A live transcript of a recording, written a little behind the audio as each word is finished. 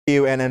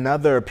And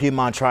another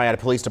Piedmont Triad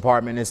Police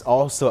Department is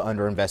also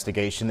under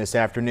investigation this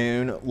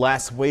afternoon.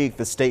 Last week,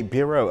 the State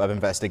Bureau of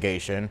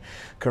Investigation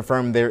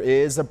confirmed there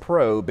is a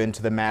probe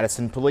into the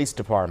Madison Police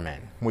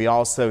Department. We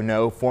also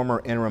know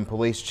former interim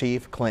police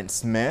chief Clint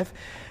Smith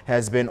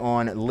has been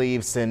on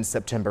leave since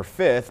September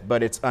 5th,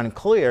 but it's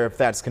unclear if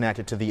that's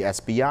connected to the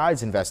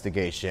SBI's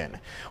investigation.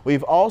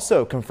 We've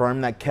also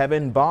confirmed that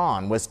Kevin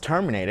Bond was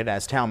terminated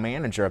as town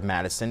manager of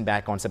Madison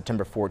back on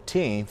September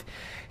 14th.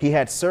 He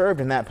had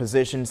served in that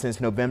position since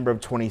November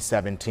of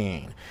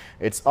 2017.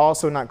 It's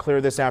also not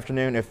clear this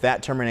afternoon if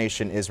that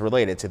termination is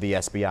related to the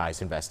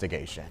SBI's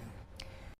investigation.